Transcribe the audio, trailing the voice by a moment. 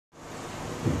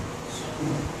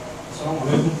Assalamu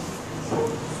alaikum.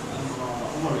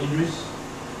 I'm Idris,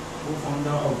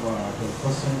 co-founder of the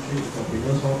First Century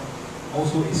Entrepreneurship,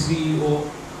 also a CEO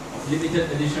of Limited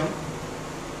Edition.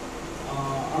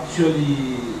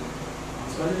 Actually, I'm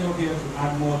starting out here to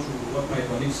add more to what my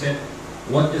colleague said.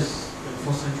 What is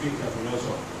 21st Century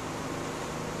Entrepreneurship?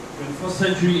 21st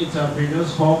Century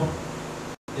Entrepreneurship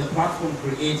is a platform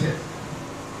created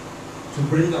to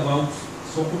bring about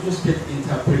Sokoto State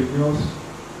entrepreneurs,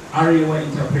 Arewa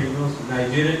entrepreneurs,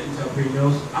 Nigerian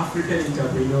entrepreneurs, African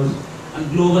entrepreneurs, and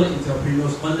global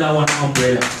entrepreneurs under one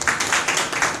umbrella.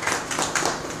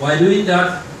 While doing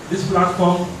that, this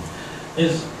platform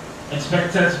is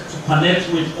expected to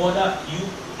connect with other you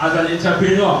as an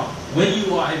entrepreneur. When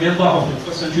you are a member of the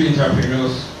First Century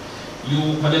Entrepreneurs,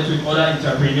 you connect with other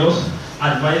entrepreneurs,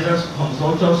 advisors,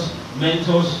 consultants,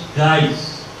 mentors,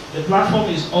 guides. The platform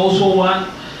is also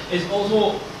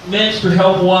meant to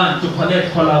help one to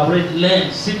connect, collaborate,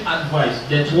 learn, seek advice,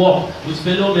 network with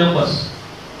fellow members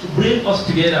to bring us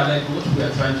together like what we are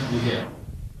trying to do here.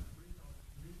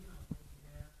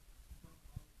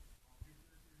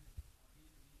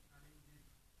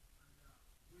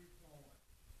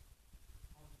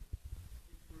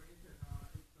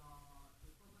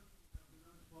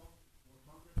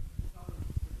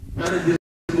 This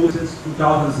since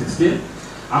 2016.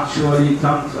 Actually,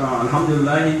 thanks,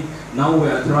 alhamdulillah, now we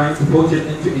are trying to put it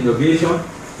into innovation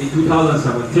in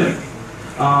 2017.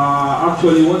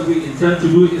 Actually, what we intend to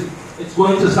do is it's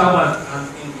going to serve as an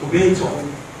incubator.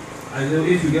 I don't know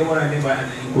if you get what I mean by an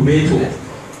incubator.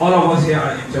 All of us here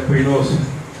are entrepreneurs.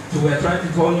 So we are trying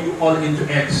to turn you all into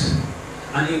X.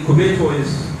 An incubator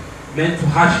is meant to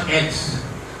hatch X.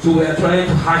 So we are trying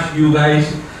to hatch you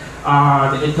guys,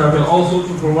 the entrepreneur, also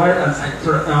to provide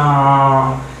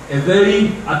a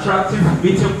very attractive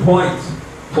meeting point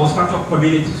for startup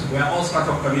communities. We are all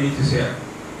startup communities here.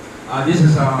 This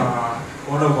is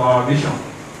one of our vision.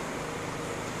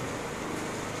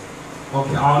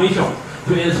 Okay, our mission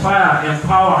to inspire,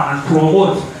 empower, and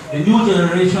promote the new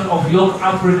generation of young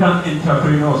African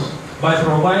entrepreneurs by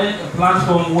providing a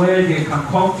platform where they can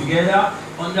come together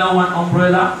under one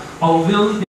umbrella,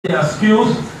 unveil their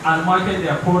skills, and market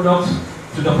their products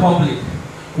to the public,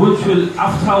 which will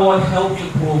afterward help in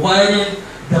providing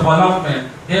development,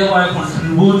 thereby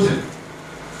contributing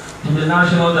to the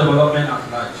national development at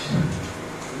large.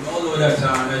 We all know that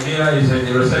Nigeria is in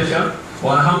a recession.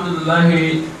 Well, alhamdulillah,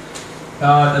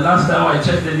 the last time I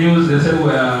checked the news, they said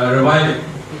we are reviving.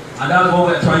 And that's what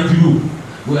we are trying to do.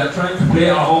 We are trying to play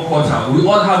our own quota. We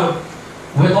all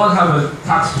have a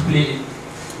task to play in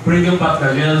bringing back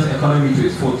Nigeria's economy to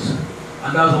its foot.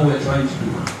 And that's what we are trying to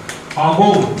do. Our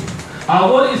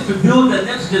goal is to build the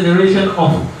next generation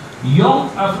of young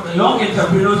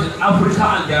entrepreneurs in Africa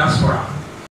and diaspora.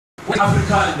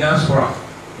 Africa and diaspora.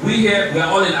 We are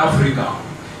all in Africa.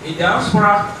 In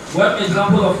diaspora, we have an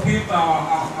example of people,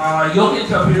 young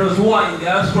entrepreneurs who are in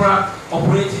diaspora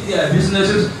operating their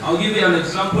businesses. I'll give you an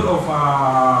example of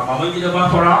Babangida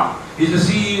Bakara. He's the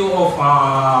CEO of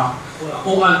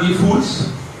O&B Foods.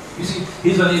 You see,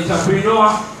 he's an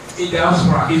entrepreneur in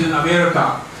diaspora. He's in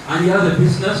America. And he has a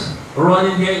business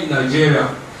running here in Nigeria.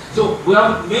 So we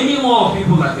have many more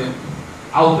people like him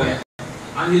out there.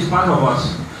 And he's part of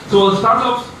us. So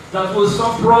startups that will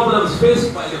solve problems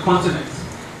faced by the continent.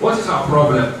 What is our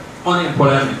problem?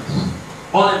 Unemployment.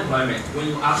 Unemployment. When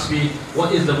you ask me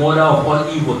what is the mother of all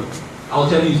evil, I'll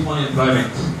tell you it's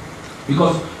unemployment.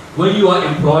 Because when you are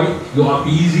employed, you are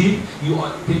busy, you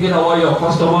are thinking about your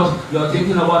customers, you are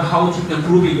thinking about how to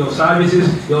improve your services,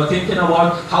 you are thinking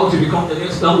about how to become the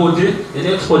next Dangote, the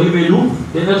next Polimelu,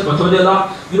 the next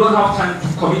Matodela. You don't have time to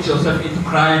commit yourself into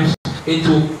crimes,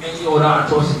 into any other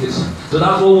atrocities. So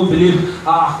that's what we believe.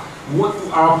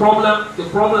 The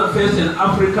problem faced in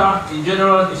Africa in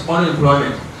general is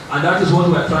unemployment. And that is what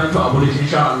we are trying to abolish,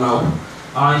 inshallah.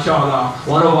 Inshallah,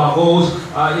 one of our goals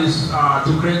is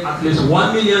to create at least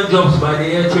 1 million jobs by the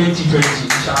year 2020,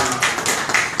 inshallah.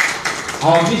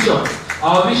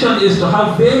 Our vision is to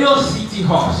have various city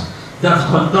hubs that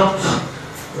conduct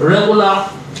regular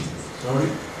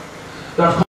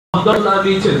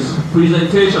meetings,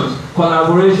 presentations,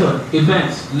 collaboration,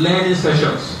 events, learning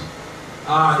sessions.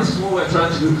 This is what we're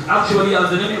trying to do. Actually, as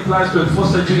the name implies,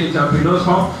 21st Century Entrepreneurs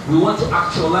Hub, we want to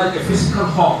actualize a physical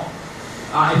hub.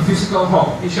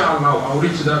 Inshallah, I'll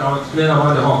reach that, I'll explain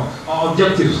about the hub. Our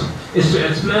objectives is to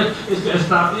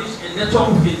establish a network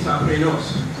of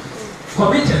entrepreneurs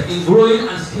committed in growing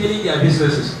and scaling their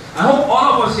businesses. I hope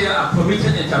all of us here are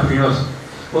committed entrepreneurs.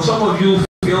 For some of you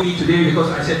failed me today because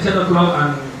I said 10 o'clock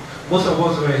and most of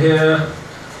us were here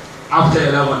after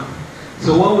 11.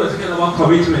 So when we're talking about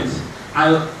commitment,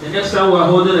 The next time we're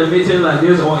holding a meeting like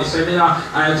this or a seminar,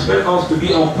 I expect us to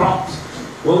be on prompt.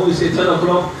 When we say 10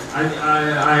 o'clock,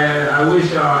 I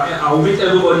wish I'll meet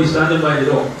everybody standing by the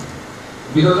door.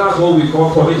 Because that's what we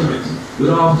call commitment. We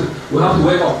have to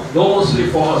wake up. No one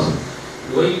sleep for us.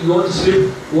 When you want to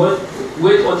sleep,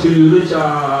 wait until you reach,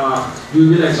 you'll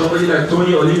be like somebody like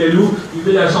Tony or Limelu, you'll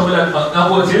be like somebody like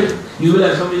Akote, you'll be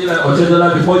like somebody like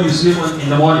Otedola before you sleep in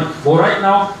the morning. But right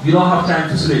now, you don't have time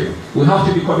to sleep. We have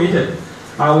to be committed.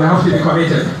 We have to be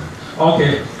committed.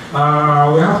 Okay.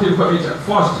 We have to be committed.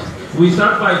 First, we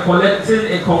start by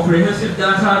collecting a comprehensive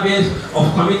database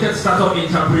of committed startup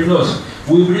entrepreneurs.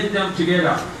 We bring them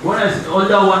together. What is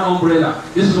under one umbrella?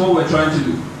 This is what we're trying to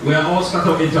do. We are all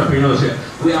startup entrepreneurs here.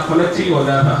 We are collecting your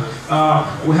data.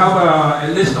 We have a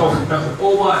list of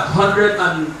over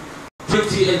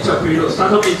 120 entrepreneurs,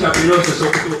 startup entrepreneurs in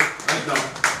Sokoto right now.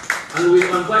 And we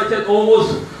invited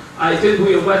almost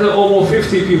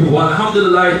 50 people. Well,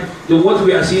 alhamdulillah, what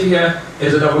we are seeing here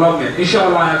is a development.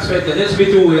 Inshallah, I expect the next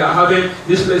meeting we are having,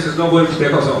 this place is not going to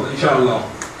take us out. Inshallah.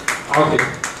 Okay.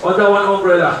 Under one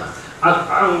umbrella.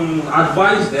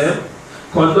 Advise them,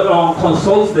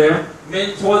 consult them,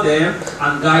 mentor them,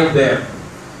 and guide them.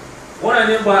 What I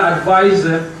mean by advise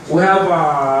them, we have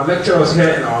lecturers here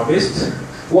in our midst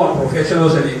who are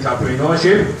professionals in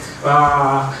entrepreneurship.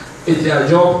 It's their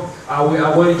job. We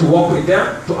are going to work with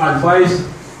them to advise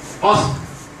us.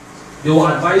 They will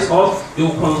advise us, they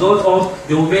will consult us,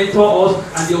 they will mentor us,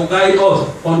 and they will guide us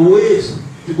on ways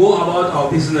to go about our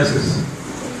businesses.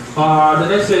 The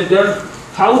next is then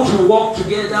how to work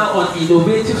together on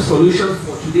innovative solutions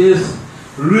for today's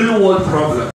real-world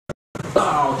problems.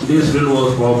 Today's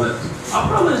real-world problems. Our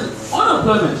problem is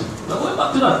unemployment. We're going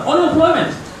back to that.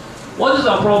 Unemployment. What is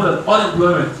our problem?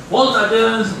 Unemployment. What is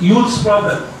Nigerians' youth's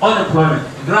problem? Unemployment.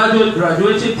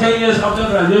 Graduating 10 years after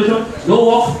graduation, no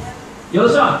work. You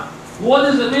understand? What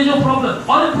is the major problem?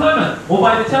 Unemployment. Or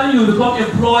by the time you become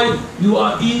employed, you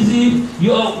are busy.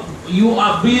 You are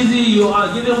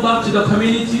giving back to the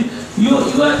community. You are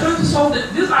trying to solve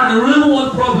it. These are the real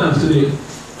world problems today.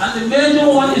 And the major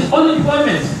one is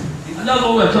unemployment. And that's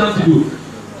what we're trying to do.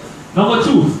 Number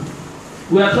two,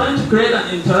 we are trying to create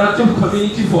an interactive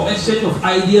community for exchange of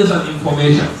ideas and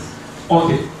information.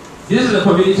 Okay, this is a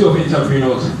community of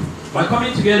entrepreneurs. By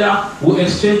coming together, we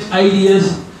exchange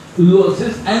ideas, we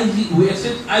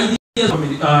exchange ideas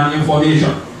and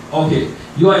information. Okay,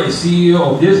 you are a CEO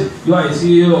of this, you are a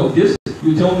CEO of this.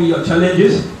 You tell me your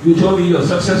challenges, you tell me your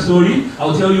success story,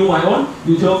 I'll tell you my own,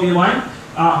 you tell me mine.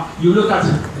 You look at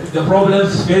the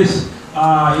problems faced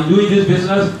in doing this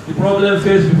business, the problem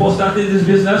faced before starting this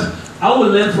business. I will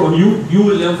learn from you, you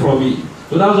will learn from me.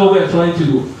 So that's what we're trying to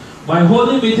do. By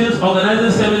holding meetings,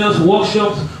 organizing seminars,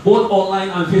 workshops, both online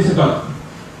and physical.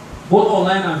 Both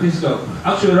online and physical.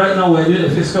 Actually, right now we're doing a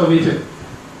physical meeting.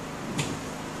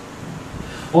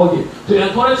 Okay, to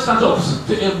encourage startups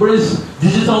to embrace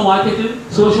digital marketing,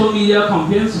 social media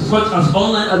campaigns such as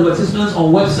online advertisements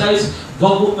on websites,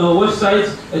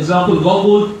 example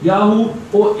Google, Yahoo,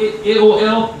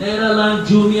 AOL, Netherlands,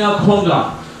 Jumia,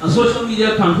 Konga, and social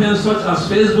media campaigns such as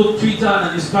Facebook, Twitter,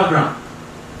 and Instagram.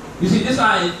 You see, these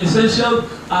are essential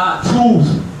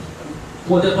tools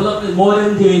for developing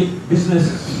modern day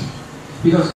businesses.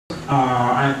 Because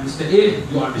I'm Mr. A,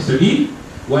 you are Mr. B,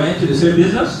 we're into the same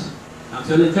business. I'm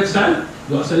selling textile,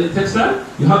 you are selling textile,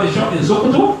 you have a shop in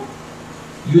Sokoto,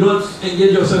 you don't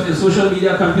engage yourself in social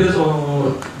media campaigns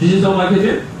or digital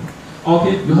marketing.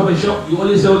 Okay, you have a shop, you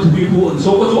only sell to people in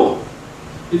Sokoto.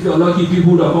 If you're lucky,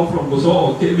 people that come from Boso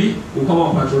or KB will come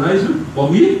and patronize you. But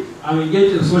me, I'm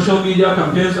engaged in social media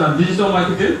campaigns and digital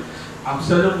marketing. I'm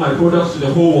selling my products to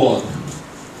the whole world.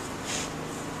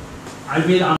 I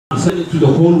mean, I'm selling it to the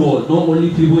whole world, not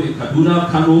only people in Kaduna,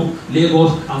 Kano,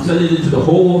 Lagos. I'm selling it to the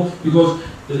whole world because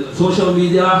social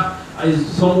media is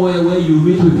somewhere where you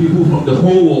meet with people from the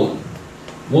whole world.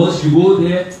 Once you go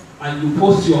there and you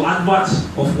post your adverts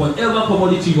of whatever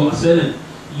commodity you are selling,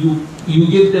 you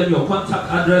give them your contact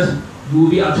address, you will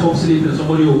be at home sleeping,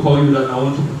 somebody will call you that I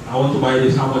want to buy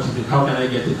this, how much is it, how can I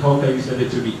get it, how can you send it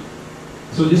to me?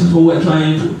 So this is what we're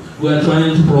trying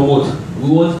to promote. We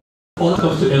want all of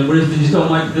us to embrace digital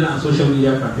marketing and social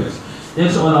media campaigns.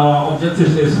 Next on our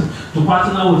objectives is to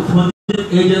partner with funding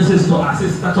agencies to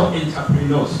assist startup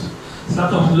entrepreneurs.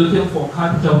 Startups looking for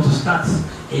capital to start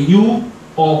a new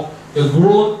or a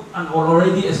grown and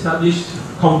already established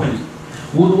company.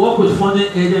 We would work with funding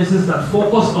agencies that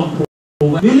focus on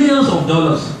providing millions of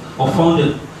dollars of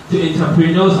funding to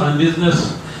entrepreneurs and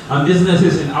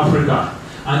businesses in Africa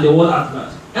and the world at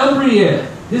large. Every year,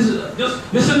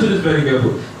 just listen to this very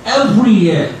carefully. Every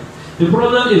year, the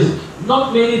problem is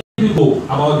not many people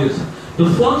about this. The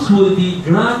funds will be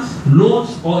grants,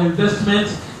 loans, or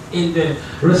investments in the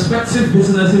respective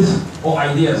businesses or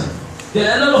ideas.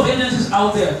 There are a lot of agencies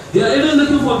out there. They are even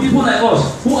looking for people like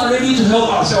us who are ready to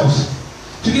help ourselves,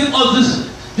 to give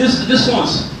us this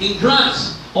funds in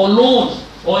grants or loans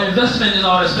or investment in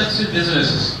our respective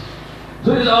businesses.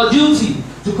 So it's our duty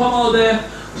to come out there,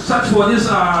 search for this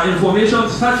information,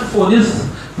 search for these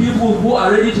people who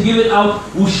are ready to give it out,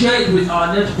 who share it with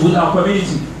our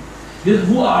community.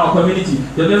 Who are our community?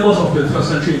 The members of the 21st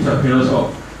Century Entrepreneurs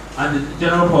Hub and the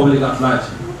general public at large.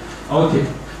 Okay.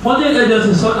 Funding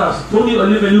agencies such as Tony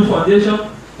Olumelu Foundation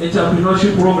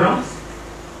Entrepreneurship Program,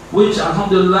 which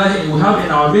alhamdulillah we have in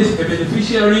our midst a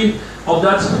beneficiary of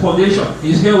that foundation.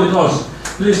 He's here with us.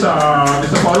 Please,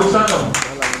 Mr. Farouk Sandam.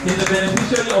 He's the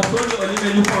beneficiary of Tony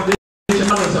Olumelu Foundation.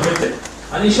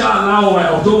 And inshallah by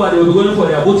October they will be going for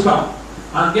their boot camp.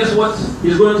 And guess what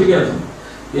he's going to get?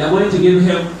 They are going to give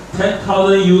him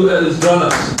 $10,000 US as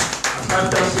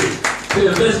capital stake to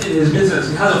invest in his business.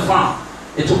 He has a farm,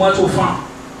 a tomato farm.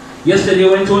 Yesterday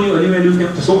when Tony Olumelu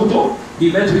came to Sokoto,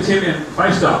 he met with him in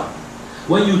 5-star.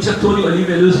 When you check Tony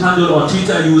Olivelu's handle on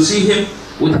Twitter, you will see him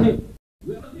with him.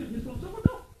 We are he's from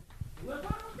Sokoto. We are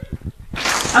part of him.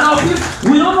 And our people,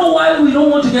 we don't know why we don't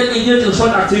want to get engaged in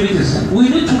such activities. We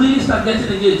need to really start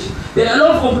getting engaged. There are a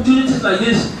lot of opportunities like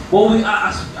this, but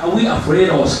are we afraid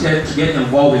or scared to get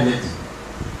involved in it?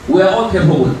 We are all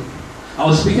capable. I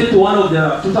was speaking to one of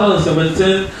the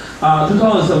 2017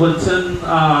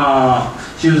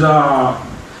 she's a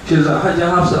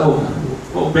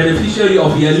beneficiary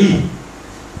of Yali.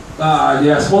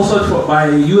 They are sponsored by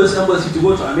the U.S. Embassy to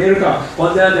go to America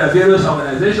under their various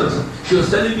organizations. She was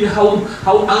telling me how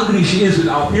angry she is with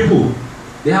our people.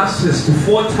 They have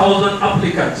 64,000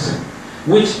 applicants,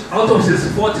 which out of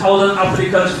 64,000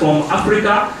 applicants from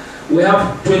Africa, we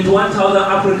have 21,000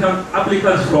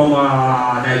 applicants from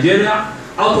Nigeria.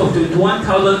 Out of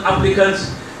 21,000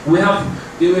 applicants,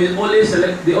 they only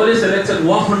selected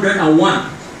 101.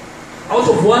 Out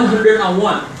of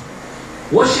 101.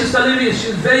 What she's telling me is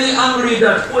she's very angry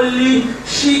that only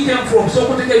she came from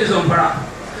Sokoto Zamfara,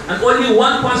 and only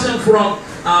one person from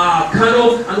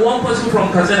Kano and one person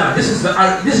from Katsina. This is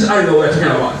area we're talking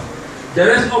about. The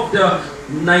rest of the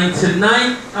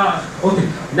 98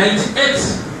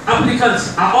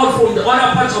 applicants are all from the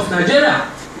other parts of Nigeria.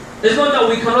 It's not that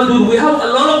we cannot do it. We have a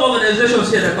lot of organizations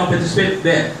here that can participate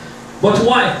there. But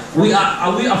why?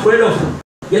 Are we afraid of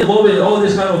getting involved in all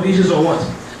these kind of issues or what?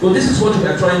 So this is what we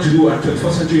are trying to do at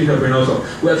 21st Century Entrepreneurs.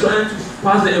 We are trying to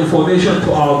pass the information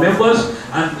to our members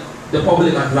and the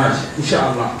public at large,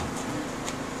 inshallah.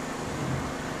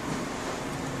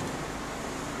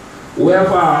 We have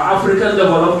African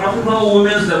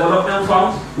Women's Development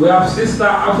Fund. We have Sister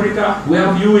Africa. We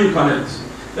have UN Connect.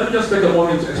 Let me just take a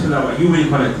moment to explain about UN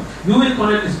Connect. UN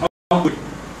Connect is ongoing.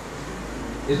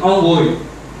 It's ongoing.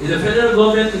 It's a federal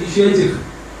government initiative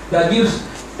that gives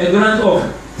a grant of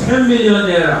 10 million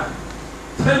naira.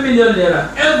 10 million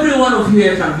naira. Every one of you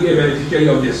here can be a beneficiary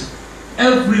of this.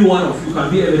 Every one of you can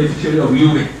be a beneficiary of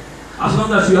UN. As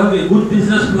long as you have a good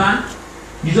business plan,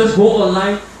 you just go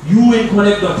online,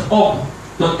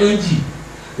 unconnect.org.ng,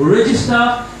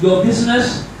 register your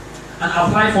business and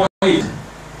apply for it.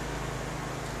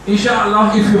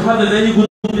 Inshallah, if you have a very good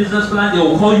business plan, they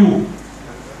will call you.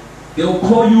 They will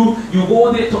call you, you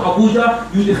go there to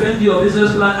Abuja, you defend your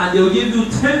business plan, and they will give you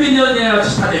 10 million naira to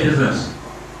start a business.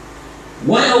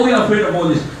 Why are we afraid of all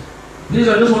this? Please,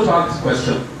 I just want to ask this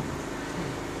question.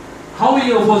 How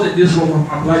many of us in this room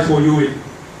have applied for UN?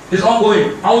 It's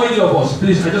ongoing. How many of us?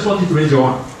 Please, I just want you to raise your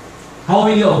hand. How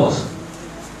many of us?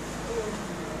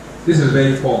 This is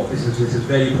very poor. This is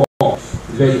very poor. It's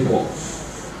very poor.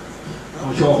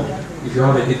 I'm sure if you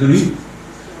have a degree,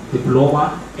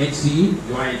 diploma, HCE,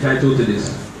 you are entitled to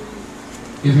this.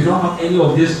 If you don't have any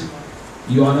of this,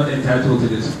 you are not entitled to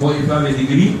this. But if you have a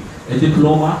degree, a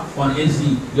diploma, or an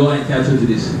HCE, you are entitled to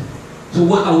this. So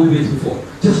what are we waiting for?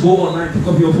 Just go online, pick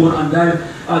up your phone and dial,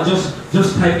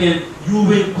 just type in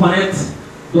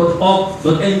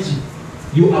uwinconnect.org.ng.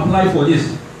 You apply for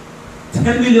this.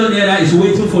 10 million naira is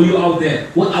waiting for you out there.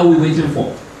 What are we waiting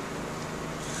for?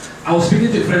 I was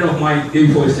speaking to a friend of mine day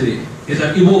before yesterday. He's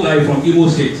an Igbo guy from Igbo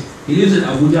State. He lives in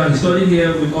Abuja. He studied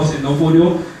here with us in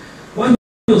Nofolio. What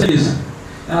he said is,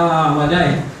 my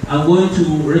guy, I'm going to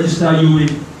register you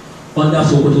under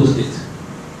Sokoto State.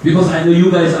 Because I know you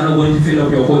guys are not going to fill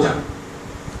up your quota.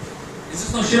 Is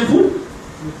this not shameful?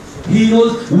 He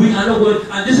knows we are not going,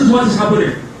 and this is what is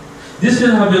happening. This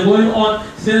thing has been going on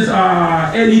since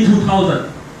early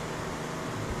 2000.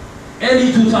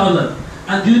 Early 2000.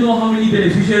 And do you know how many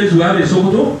beneficiaries we have in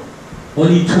Sokoto?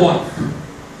 Only 12.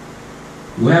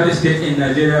 We have a state in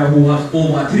Nigeria who has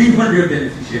over 300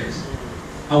 beneficiaries,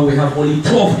 and we have only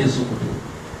 12 in Sokoto.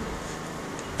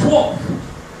 12.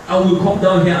 And we come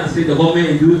down here and say the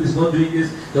government is not doing this,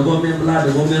 the government blah,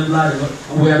 the government blah,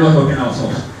 and we are not helping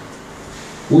ourselves.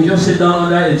 We just sit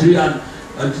down under a tree and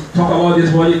talk about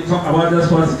this body, talk about this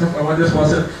person, talk about this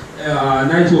person,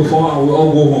 9 to 4, and we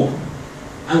all go home.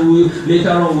 And we later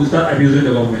on we start abusing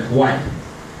the government. Why?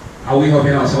 Are we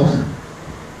helping ourselves?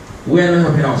 We are not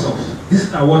helping ourselves. This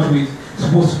is what we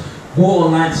supposed to go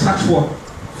online, search for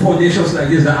foundations like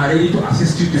this that are ready to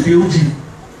assist you to build you.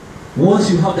 Once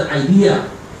you have the idea,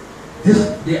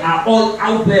 they are all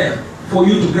out there for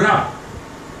you to grab.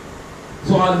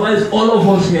 So I advise all of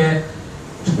us here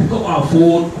to pick up our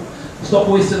phone, stop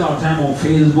wasting our time on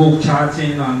Facebook,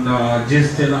 chatting and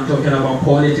gisting and talking about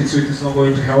politics, which is not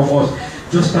going to help us.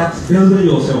 Just start building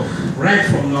yourself. Right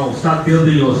from now, start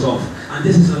building yourself. And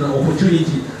this is an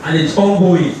opportunity, and it's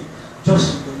ongoing.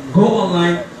 Just go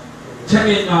online, check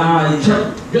it,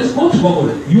 just go to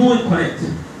Google, you will connect.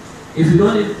 If you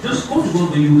don't, just go to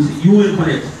Google, you will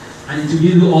connect. And it will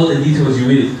give you all the details you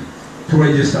need to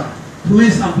register.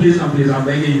 Please and please and please, I'm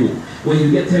begging you. When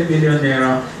you get 10 million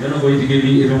naira, you're not going to give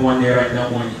me even 1 naira in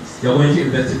that money. You're going to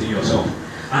invest it in yourself.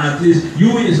 And at least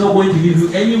you is not going to give you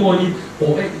any money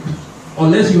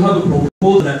unless you have a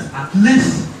proposal that at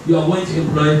least you are going to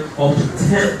employ up to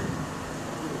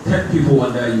 10 people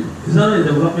under you. Is that a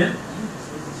development?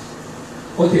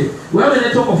 Okay, we have a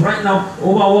network of right now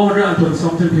over 120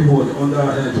 something people on the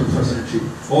 21st century.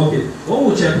 Okay, when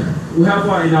we check, we have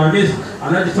in our midst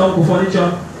another Talco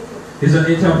Furniture. He's an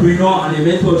entrepreneur and a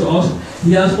mentor to us.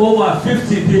 He has over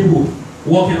 50 people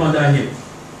working under him.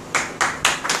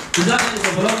 Is that a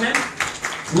development?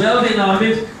 We have in our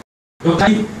midst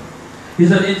Dr.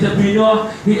 He's an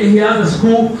entrepreneur. He has a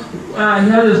school. He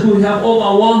has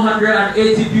over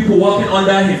 180 people working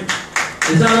under him.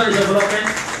 Is that a development?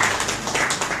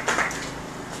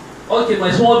 Okay,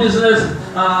 my small business,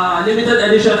 limited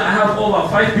edition, I have over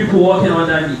 5 people working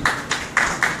under me.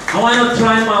 Am I not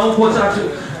trying my own quota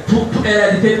to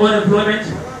eradicate unemployment?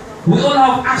 We all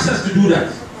have access to do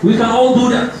that. We can all do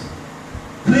that.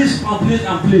 Please and please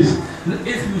and please,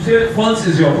 if you say funds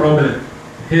is your problem,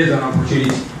 here's an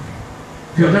opportunity.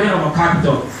 If you're talking about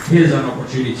capital, here's an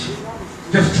opportunity.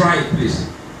 Just try it, please.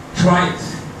 Try it.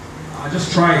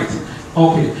 Just try it.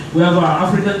 Okay, we have our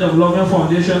African Development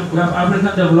Foundation, we have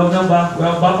African Development Bank, we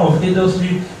have Bank of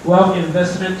Industry, we have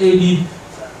Investment AD,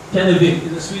 Kennevik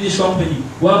is a Swedish company.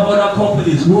 We have other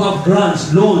companies who have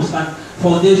grants, loans, and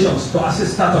foundations to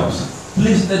assist startups.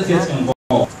 Please let's get involved.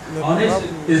 Our next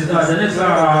is the next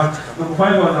number 5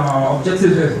 on our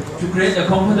objective is to create a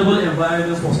comfortable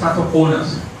environment for startup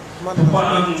owners and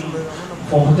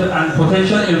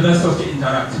potential investors to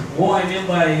interact. What I mean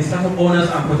by startup owners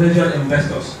and potential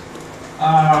investors.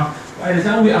 By the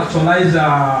time we actualize the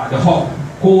hub,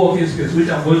 co-working space, which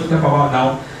I'm going to talk about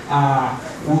now,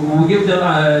 we give them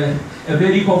a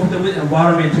very comfortable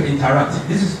environment to interact.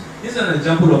 This is an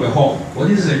example of a hub, but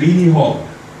this is a mini hub.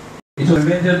 It was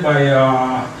invented by,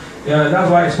 that's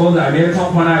why it's called the American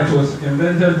Corner. It was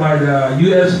invented by the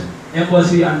US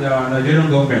Embassy and the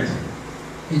Nigerian government.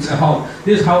 It's a hub.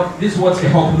 This is what a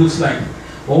hub looks like.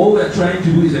 But what we're trying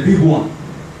to do is a big one.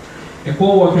 A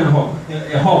co-working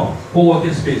hub,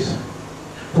 co-working space,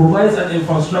 provides an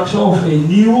infrastructure of a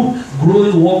new,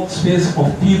 growing workspace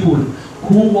of people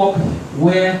who work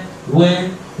where,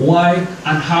 when, why,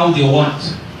 and how they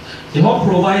want. The hub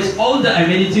provides all the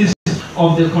amenities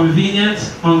of the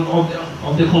convenience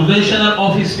of the conventional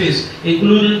office space,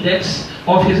 including desks,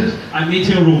 offices, and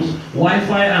meeting rooms,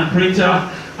 Wi-Fi and printer,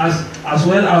 as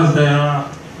well as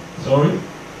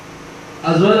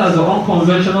the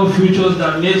unconventional features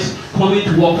that makes coming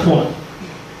to work fun.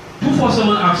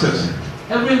 247 access.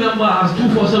 Every member has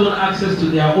 247 access to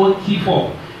their own key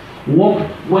fob, work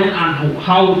when and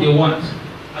how they want.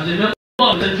 As a member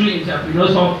of the Century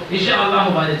Entrepreneurs Hub,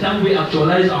 inshallah, by the time we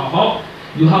actualize our hub,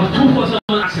 you have 247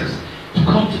 access to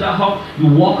come to that hub. You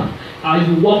walk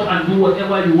and do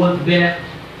whatever you want there.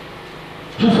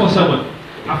 247.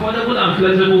 Affordable and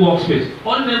flexible workspace.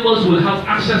 All members will have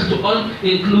access to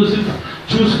all-inclusive,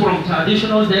 choose from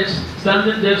traditional desks,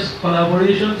 standing desks,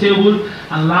 collaboration table,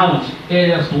 and lounge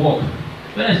areas to work.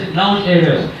 When I say lounge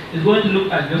areas, it's going to look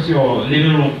like just your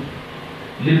living room,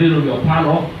 your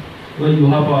parlor, where you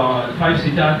have a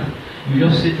 5-seater. You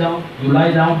just sit down, you lie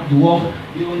down, you walk.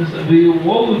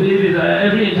 What we believe is that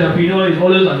every entrepreneur is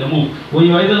always on the move. When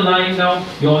you're even lying down,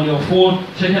 you're on your phone,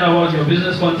 checking about your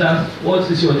business contacts.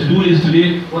 What is your to-do list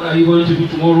today? What are you going to do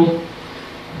tomorrow?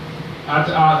 At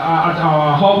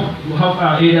our hub, you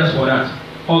have areas for that.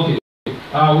 Okay.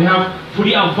 We have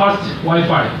free and fast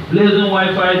Wi-Fi, blazing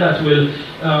Wi-Fi that will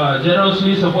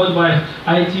generously supported by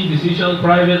IT decisions,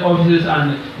 private offices,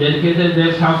 and dedicated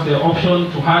desks have the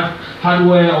option to have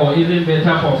hardware or even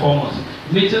better performance.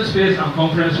 Meeting space and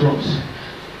conference rooms.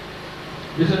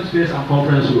 Meeting space and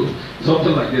conference rooms.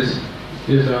 Something like this.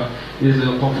 This is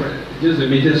a conference. This is a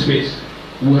meeting space.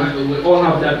 We all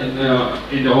have that in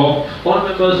the hall. All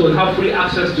members will have free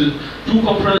access to two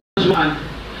conference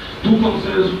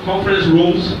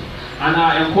rooms and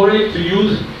are encouraged to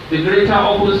use the greater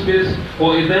open space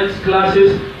for events,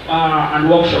 classes, and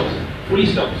workshops. Free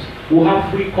stuff. We'll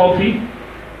have free coffee.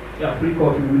 Yeah, free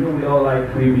coffee. We know we all like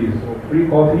freebies. So free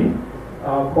coffee,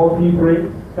 coffee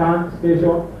break, stand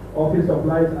station, office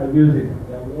supplies, and music.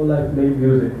 Yeah, we all like playing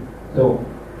music. So,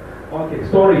 okay,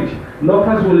 storage.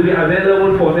 Lockers will be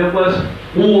available for members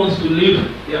who wants to leave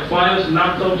their files,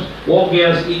 laptops, work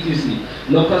gears, etc.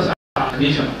 Lockers are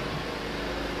additional.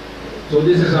 So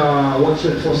this is what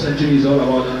 21st century is all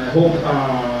about, and I hope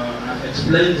I've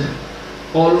explained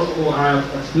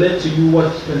to you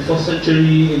what 21st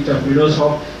century Entrepreneurs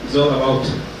Hub is all about.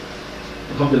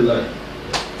 Alhamdulillah.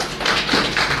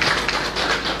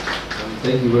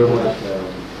 Thank you very much,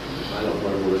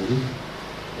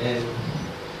 and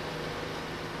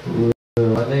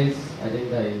my next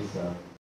agenda is